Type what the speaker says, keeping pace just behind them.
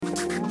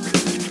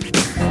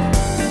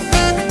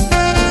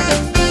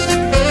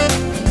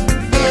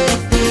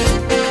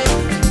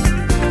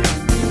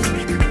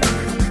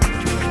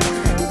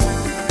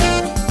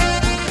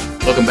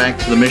back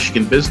to the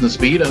Michigan Business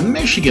Beat, a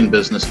Michigan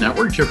Business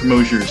Network. Jeffrey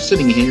Mosier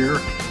sitting here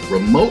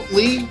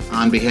remotely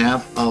on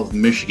behalf of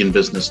Michigan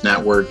Business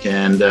Network,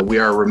 and we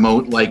are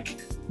remote like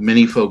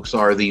many folks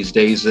are these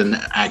days, and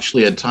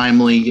actually a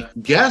timely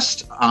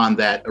guest on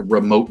that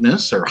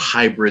remoteness or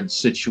hybrid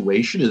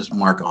situation is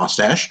Mark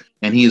Ostash,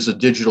 and he is a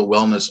digital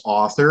wellness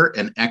author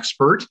and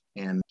expert,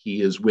 and he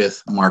is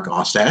with Mark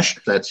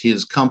Ostash. That's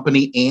his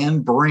company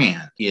and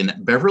brand in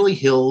Beverly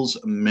Hills,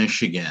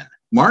 Michigan.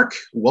 Mark,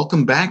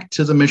 welcome back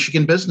to the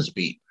Michigan Business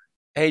Beat.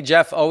 Hey,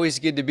 Jeff, always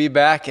good to be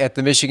back at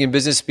the Michigan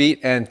Business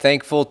Beat and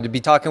thankful to be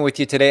talking with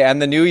you today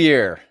and the new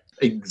year.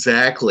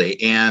 Exactly.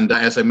 And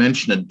as I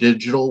mentioned, a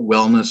digital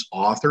wellness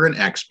author and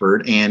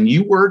expert, and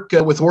you work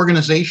with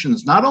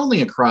organizations not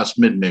only across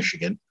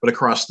mid-Michigan, but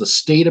across the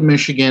state of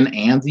Michigan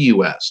and the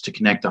U.S. to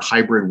connect a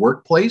hybrid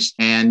workplace.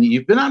 And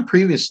you've been on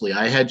previously.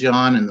 I had you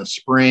on in the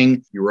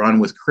spring. You were on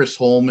with Chris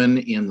Holman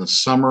in the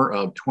summer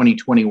of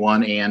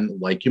 2021.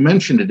 And like you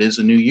mentioned, it is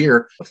a new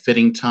year, a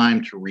fitting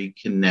time to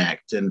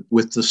reconnect. And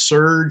with the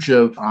surge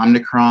of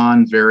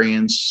Omicron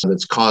variants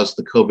that's caused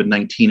the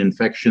COVID-19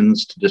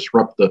 infections to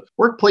disrupt the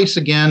workplace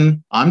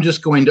again, I'm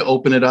just going to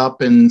open it up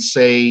and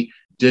say,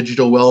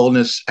 digital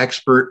wellness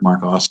expert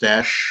Mark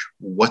Ostash,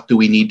 what do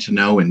we need to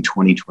know in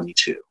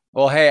 2022?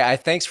 Well, hey,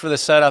 thanks for the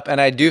setup.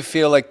 And I do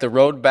feel like the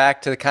road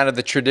back to kind of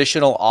the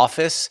traditional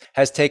office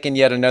has taken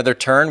yet another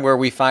turn where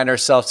we find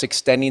ourselves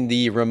extending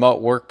the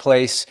remote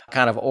workplace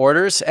kind of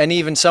orders, and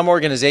even some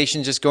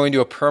organizations just going to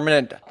a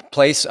permanent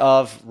place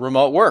of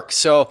remote work.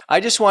 So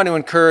I just want to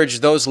encourage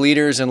those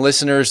leaders and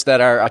listeners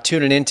that are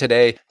tuning in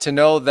today to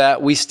know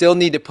that we still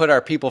need to put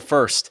our people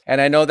first.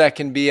 And I know that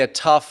can be a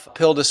tough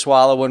pill to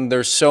swallow when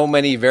there's so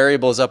many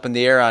variables up in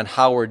the air on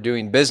how we're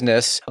doing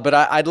business. But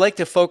I'd like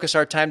to focus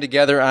our time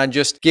together on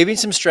just giving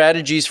some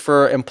strategies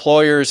for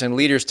employers and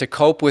leaders to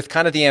cope with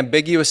kind of the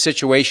ambiguous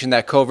situation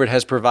that COVID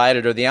has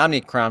provided, or the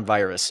Omicron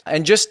virus.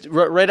 And just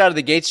right out of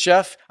the gates,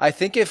 Jeff, I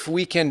think if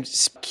we can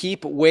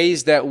keep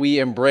ways that we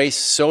embrace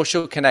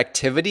social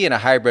connectivity in a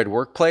hybrid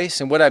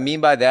workplace, and what I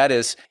mean by that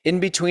is in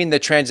between the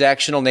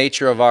transactional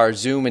nature of our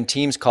Zoom and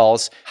Teams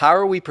calls, how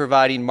are we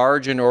providing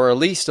margin or at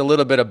least a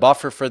little bit of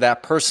buffer for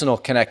that personal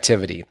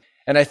connectivity?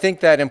 And I think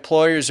that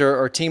employers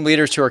or team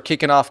leaders who are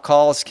kicking off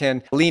calls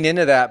can lean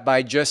into that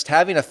by just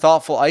having a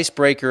thoughtful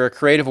icebreaker, a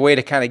creative way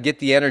to kind of get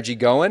the energy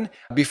going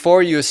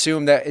before you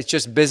assume that it's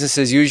just business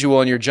as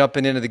usual and you're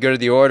jumping into the good of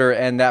the order,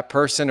 and that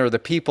person or the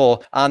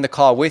people on the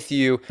call with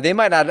you, they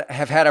might not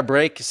have had a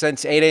break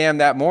since 8 a.m.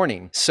 that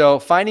morning. So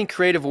finding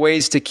creative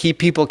ways to keep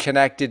people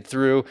connected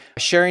through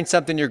sharing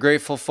something you're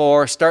grateful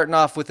for, starting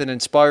off with an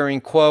inspiring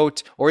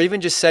quote, or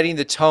even just setting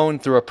the tone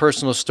through a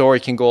personal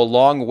story can go a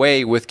long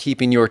way with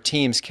keeping your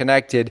teams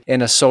connected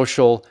in a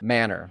social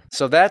manner.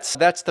 So that's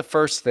the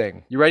first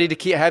thing. You ready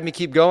to have me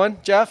keep going,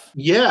 Jeff?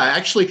 Yeah,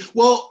 actually,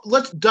 well,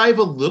 let's dive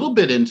a little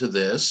bit into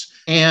this.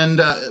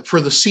 And for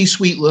the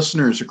C-suite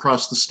listeners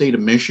across the state of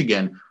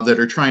Michigan that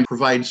are trying to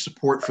provide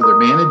support for their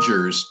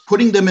managers,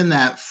 putting them in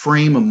that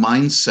frame of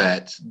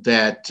mindset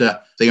that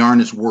they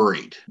aren't as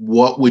worried,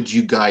 what would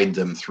you guide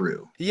them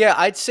through? Yeah,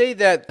 I'd say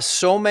that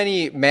so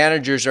many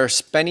managers are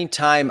spending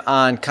time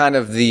on kind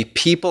of the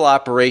people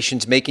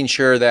operations, making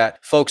sure that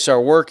folks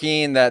are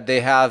working, that they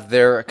have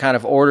their kind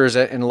of orders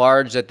in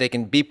large, that they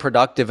can be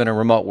productive in a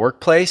remote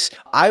workplace.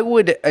 I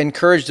would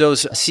encourage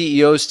those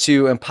CEOs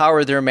to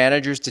empower their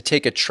managers to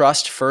take a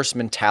trust first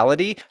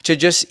mentality, to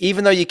just,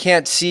 even though you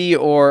can't see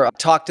or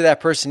talk to that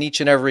person each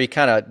and every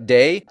kind of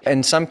day,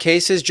 in some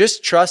cases,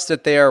 just trust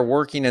that they are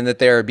working and that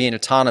they are being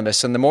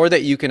autonomous. And the more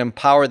that you can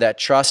empower that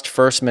trust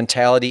first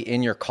mentality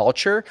in your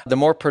culture, the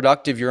more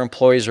productive your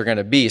employees are going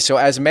to be. So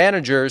as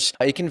managers,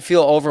 it can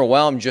feel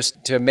overwhelmed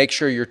just to make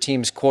sure your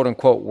team's quote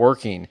unquote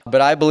working.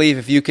 But I believe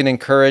if you can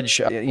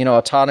encourage,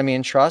 autonomy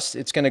and trust,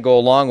 it's going to go a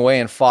long way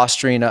in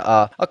fostering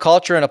a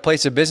culture and a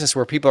place of business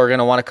where people are going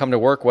to want to come to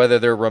work, whether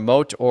they're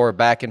remote or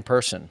back in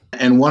person.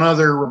 And one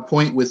other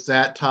point with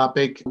that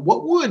topic,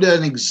 what would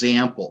an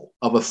example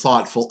of a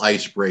thoughtful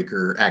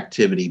icebreaker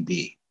activity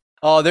be?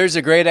 Oh, there's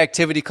a great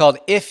activity called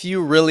If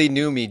You Really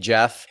Knew Me,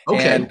 Jeff.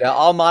 Okay. And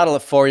I'll model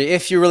it for you.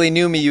 If you really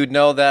knew me, you'd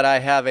know that I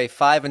have a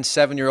 5 and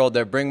 7-year-old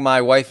that bring my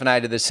wife and I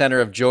to the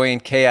center of joy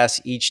and chaos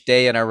each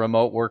day in our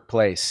remote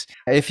workplace.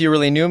 If you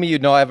really knew me,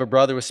 you'd know I have a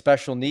brother with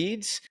special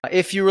needs.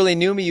 If you really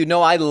knew me, you'd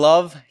know I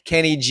love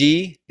Kenny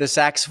G, the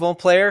saxophone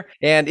player.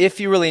 And if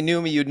you really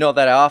knew me, you'd know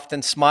that I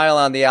often smile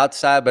on the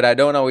outside, but I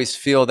don't always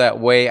feel that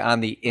way on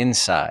the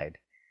inside.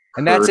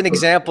 And that's an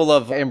example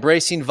of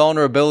embracing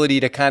vulnerability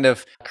to kind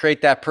of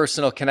create that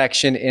personal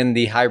connection in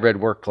the hybrid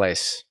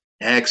workplace.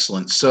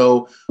 Excellent.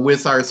 So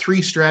with our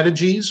 3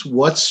 strategies,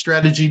 what's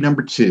strategy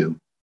number 2?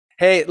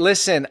 Hey,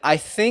 listen, I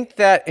think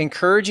that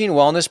encouraging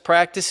wellness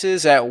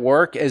practices at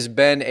work has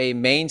been a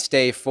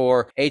mainstay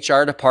for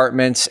HR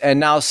departments. And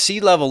now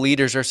C-level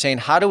leaders are saying,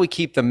 how do we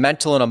keep the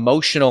mental and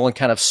emotional and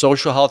kind of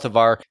social health of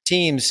our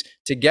teams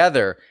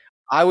together?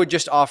 I would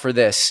just offer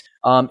this.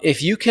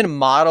 If you can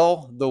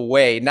model the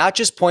way, not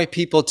just point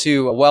people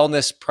to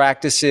wellness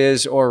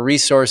practices or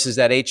resources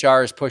that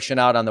HR is pushing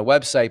out on the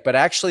website, but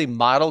actually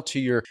model to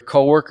your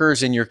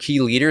coworkers and your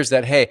key leaders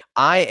that, hey,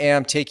 I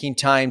am taking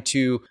time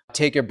to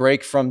take a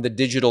break from the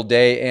digital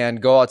day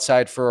and go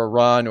outside for a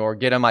run or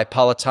get on my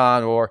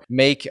Peloton or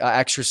make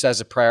exercise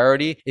a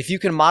priority. If you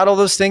can model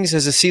those things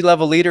as a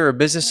C-level leader or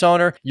business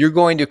owner, you're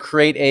going to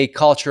create a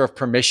culture of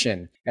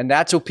permission. And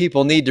that's what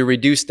people need to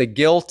reduce the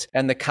guilt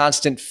and the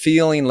constant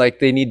feeling like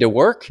they need to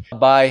work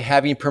by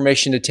having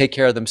permission to take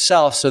care of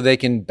themselves so they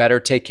can better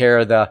take care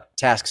of the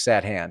tasks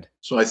at hand.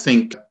 So I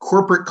think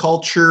corporate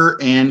culture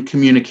and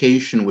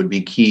communication would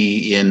be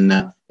key in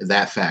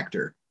that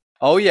factor.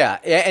 Oh, yeah.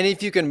 And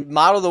if you can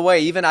model the way,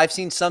 even I've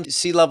seen some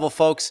C-level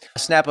folks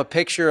snap a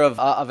picture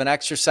of an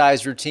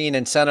exercise routine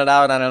and send it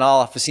out on an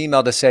all-office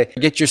email to say,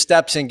 get your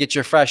steps in, get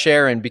your fresh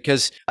air in,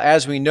 because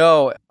as we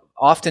know,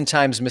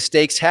 oftentimes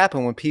mistakes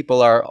happen when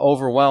people are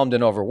overwhelmed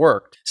and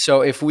overworked.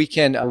 So if we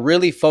can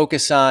really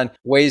focus on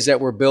ways that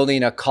we're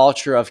building a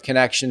culture of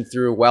connection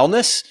through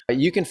wellness,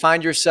 you can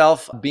find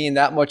yourself being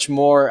that much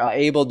more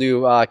able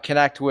to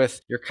connect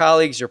with your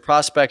colleagues, your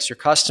prospects, your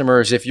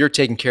customers if you're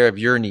taking care of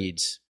your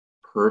needs.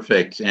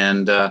 Perfect.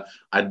 And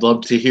I'd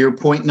love to hear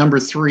point number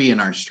 3 in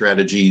our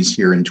strategies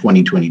here in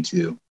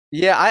 2022.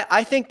 Yeah,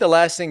 I think the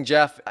last thing,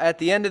 Jeff, at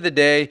the end of the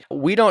day,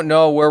 we don't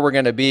know where we're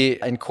going to be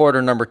in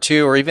quarter number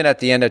 2 or even at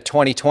the end of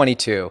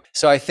 2022.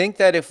 So I think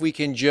that if we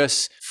can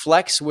just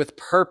flex with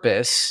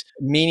purpose,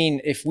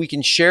 meaning if we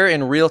can share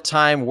in real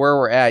time where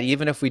we're at,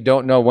 even if we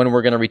don't know when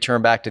we're going to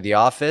return back to the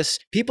office,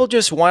 people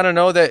just want to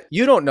know that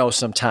you don't know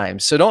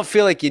sometimes. So don't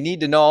feel like you need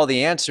to know all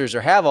the answers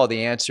or have all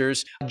the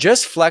answers.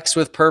 Just flex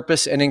with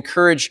purpose and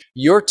encourage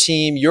your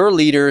team, your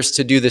leaders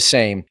to do the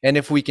same. And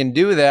if we can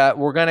do that,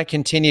 we're going to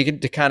continue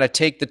to kind of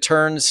take the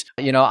turns,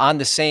 on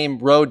the same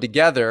road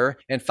together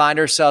and find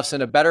ourselves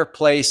in a better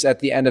place at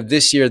the end of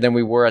this year than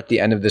we were at the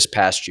end of this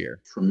past year.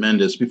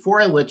 Tremendous. Before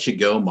I let you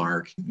go,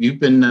 Mark, you've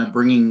been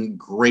bringing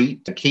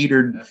great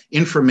catered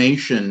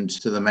information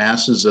to the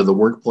masses of the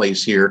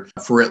workplace here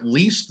for at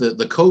least the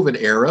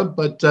COVID era,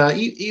 but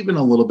even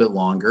a little bit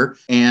longer.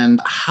 And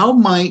how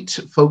might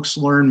folks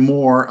learn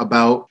more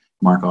about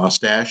Mark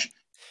Ostash?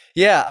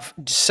 Yeah,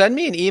 send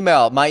me an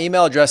email. My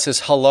email address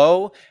is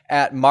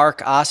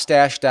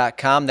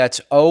hello@markostash.com.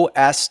 That's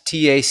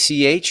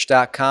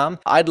OSTACH.com.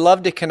 I'd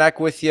love to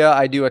connect with you.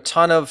 I do a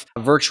ton of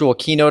virtual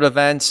keynote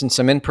events and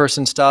some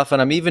in-person stuff.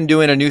 And I'm even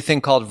doing a new thing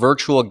called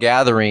virtual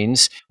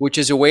gatherings, which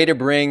is a way to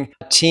bring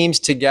teams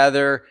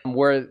together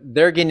where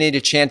they're getting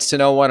a chance to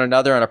know one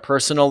another on a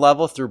personal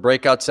level through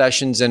breakout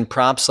sessions and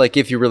prompts like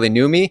If You Really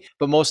Knew Me.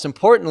 But most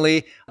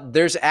importantly,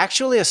 there's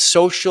actually a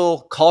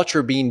social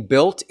culture being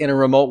built in a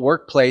remote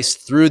workplace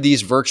through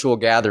these virtual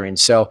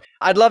gatherings. So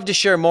I'd love to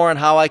share more on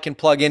how I can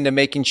plug into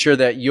making sure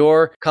that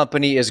your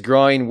company is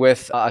growing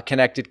with a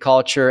connected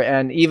culture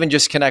and even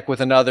just connect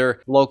with another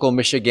local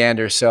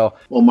Michigander. So,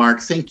 well, Mark,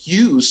 thank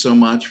you so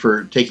much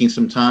for taking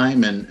some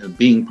time and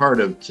being part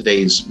of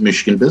today's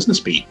Michigan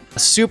Business Beat.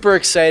 Super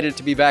excited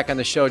to be back on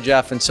the show,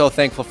 Jeff, and so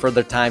thankful for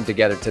the time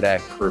together today.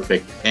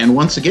 Perfect. And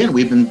once again,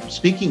 we've been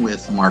speaking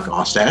with Mark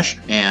Ostash,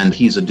 and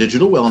he's a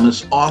digital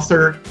wellness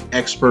author,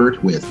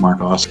 expert with Mark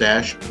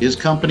Ostash, his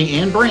company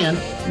and brand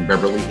in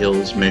Beverly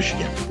Hills,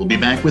 Michigan. We'll be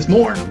back with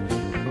more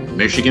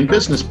Michigan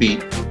Business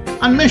Beat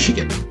on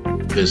Michigan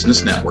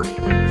Business Network.